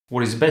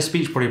What is the best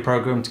Beachbody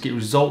program to get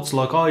results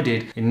like I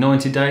did in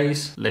 90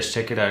 days? Let's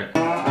check it out.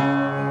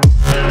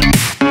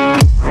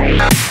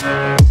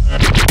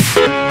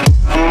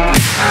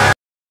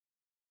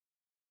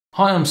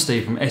 Hi, I'm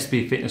Steve from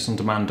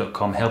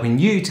sbfitnessondemand.com, helping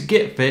you to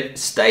get fit,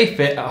 stay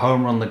fit at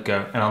home or on the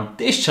go. And on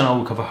this channel,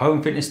 we'll cover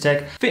home fitness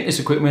tech, fitness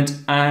equipment,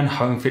 and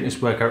home fitness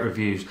workout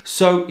reviews.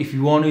 So if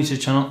you are new to the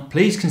channel,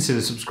 please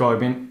consider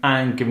subscribing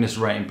and giving us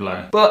a rating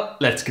below. But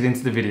let's get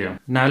into the video.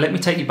 Now, let me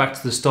take you back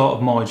to the start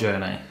of my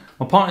journey.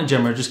 My partner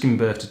Gemma had just given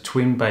birth to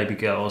twin baby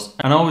girls,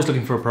 and I was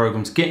looking for a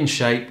program to get in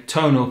shape,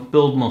 tone up,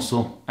 build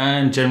muscle,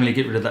 and generally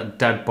get rid of that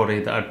dad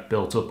body that I'd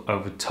built up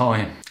over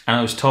time. And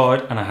I was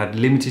tired and I had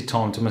limited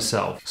time to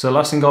myself. So the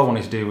last thing I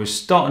wanted to do was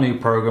start a new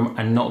program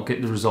and not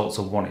get the results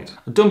I wanted.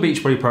 I've done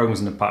Beachbody programs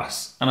in the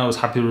past and I was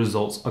happy with the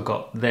results I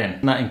got then.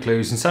 And that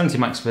includes Insanity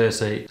Max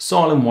Versi,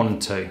 Silent 1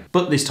 and 2.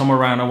 But this time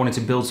around I wanted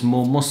to build some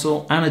more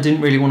muscle and I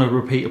didn't really want to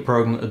repeat a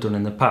program that I'd done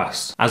in the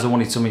past, as I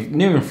wanted something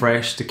new and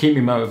fresh to keep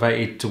me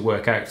motivated to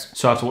work out.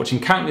 So after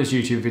watching countless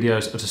YouTube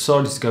videos, I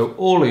decided to go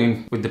all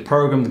in with the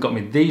program that got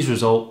me these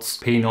results,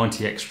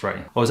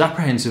 P90X3. I was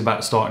apprehensive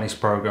about starting this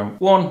program.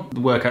 One,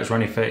 the workouts were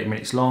only 30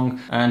 minutes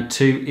long, and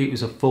two, it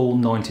was a full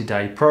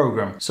 90-day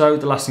program. So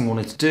the last thing I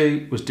wanted to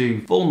do was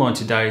do full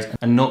 90 days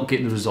and not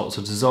get the results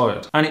I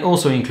desired. And it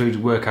also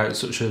included workouts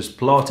such as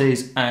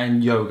Pilates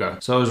and yoga.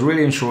 So I was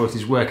really unsure if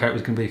this workout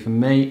was going to be for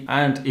me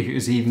and if it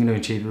was even going to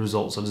achieve the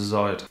results I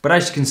desired. But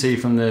as you can see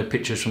from the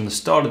pictures from the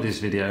start of this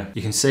video,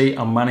 you can see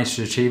I managed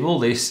to achieve all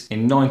this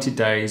in 90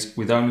 days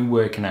with only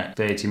working out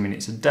 30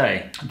 minutes a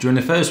day. During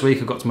the first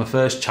week, I got to my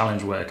first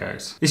challenge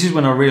workout. This is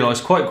when I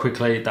realised quite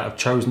quickly that I've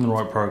chosen the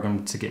right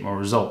program to get my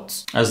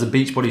results. As the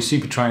Beachbody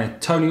super trainer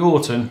Tony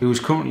Orton, who was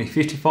currently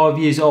 55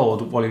 years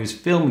old while he was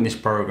filming this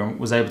program,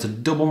 was able to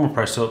double my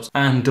press ups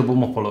and double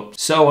my pull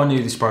ups. So I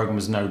knew this program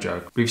was no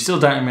joke. But if you're still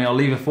doubting me, I'll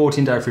leave a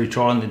 14-day free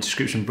trial in the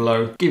description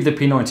below. Give the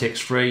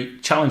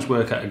P90X3 challenge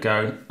workout a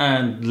go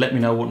and let me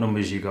know what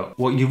numbers you got.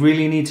 What you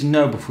really need to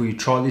know before you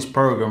try this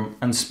program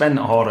and spend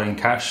that hard-earned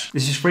cash,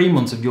 this is 3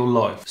 months of your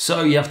life.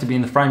 So you have to be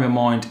in the frame of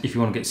mind if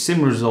you want to get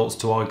similar results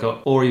to what I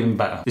got or even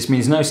better. This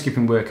means no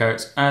skipping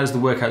workouts, as the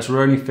workouts are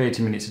only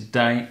 30 minutes a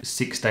day,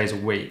 6 days a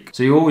week.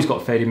 So you always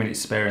got 30 minutes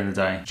spare in the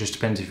day. It just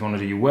depends if you want to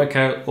do your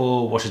workout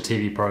or watch a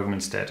TV program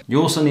instead.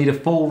 You also need a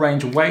full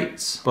range of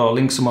weights, but I'll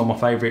link some of my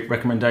favourite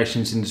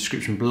recommendations in the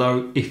description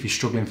below if you're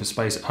struggling for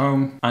space at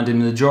home. And in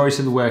the majority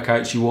of the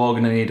workouts, you are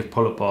going to need a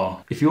pull-up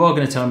bar. If you are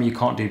going to tell me you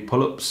can't do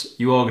pull-ups,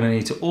 you are going to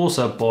need to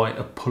also buy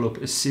a pull-up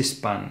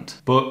assist band.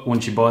 But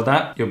once you buy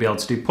that, you'll be able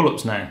to do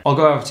pull-ups now. I'll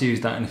go over to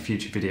use that in a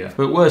future video.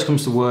 But worst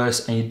comes to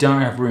worst and you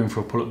don't have room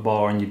for a pull-up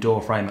bar in your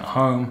door frame at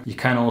home, you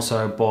can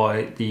also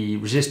buy the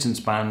resistance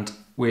band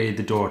with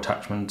the door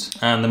attachment.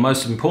 And the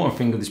most important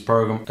thing of this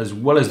program, as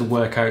well as the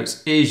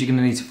workouts, is you're going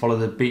to need to follow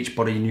the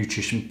Beachbody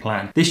nutrition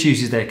plan. This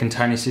uses their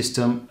container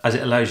system, as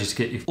it allows you to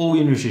get all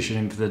your nutrition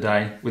in for the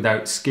day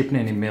without skipping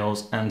any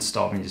meals and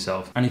starving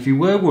yourself. And if you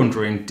were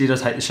wondering, did I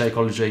take the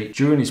Shakeology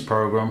during this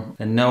program,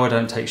 then no, I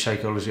don't take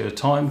Shakeology at a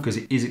time because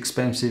it is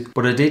expensive,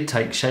 but I did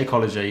take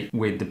Shakeology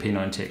with the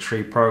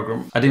P90X3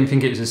 program. I didn't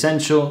think it was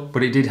essential,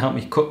 but it did help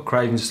me cut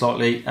cravings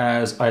slightly,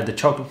 as I had the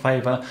chocolate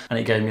flavour and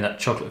it gave me that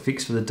chocolate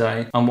fix for the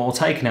day. And while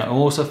taking out, I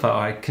also felt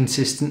I had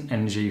consistent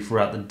energy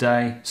throughout the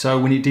day. So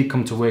when it did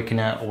come to working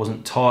out, I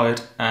wasn't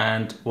tired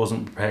and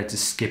wasn't prepared to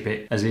skip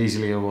it as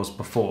easily as I was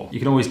before. You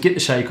can always get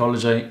the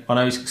Shakeology. I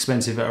know it's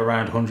expensive at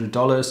around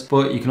 $100,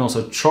 but you can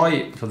also try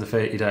it for the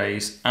 30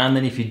 days. And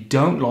then if you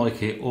don't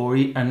like it,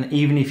 and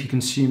even if you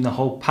consume the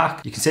whole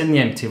pack, you can send the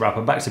empty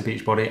wrapper back to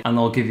Beachbody and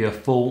they'll give you a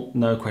full,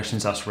 no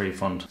questions asked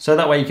refund. So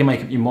that way you can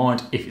make up your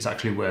mind if it's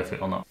actually worth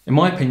it or not. In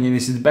my opinion,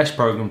 this is the best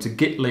program to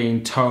get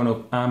lean, tone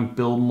up and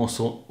build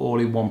muscle all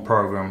in one program.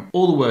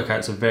 All the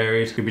workouts are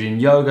varied. You could be doing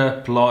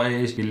yoga,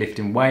 Pilates, be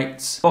lifting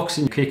weights,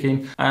 boxing,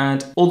 kicking,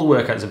 and all the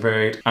workouts are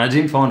varied. And I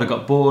didn't find I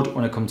got bored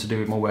when I come to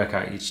do my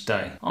workout each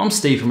day. I'm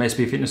Steve from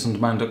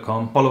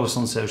sbfitnessondemand.com. Follow us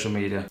on social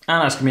media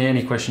and ask me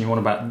any question you want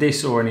about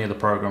this or any other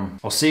program.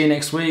 I'll see you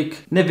next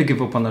week. Never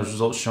give up on those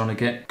results you're trying to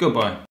get.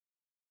 Goodbye.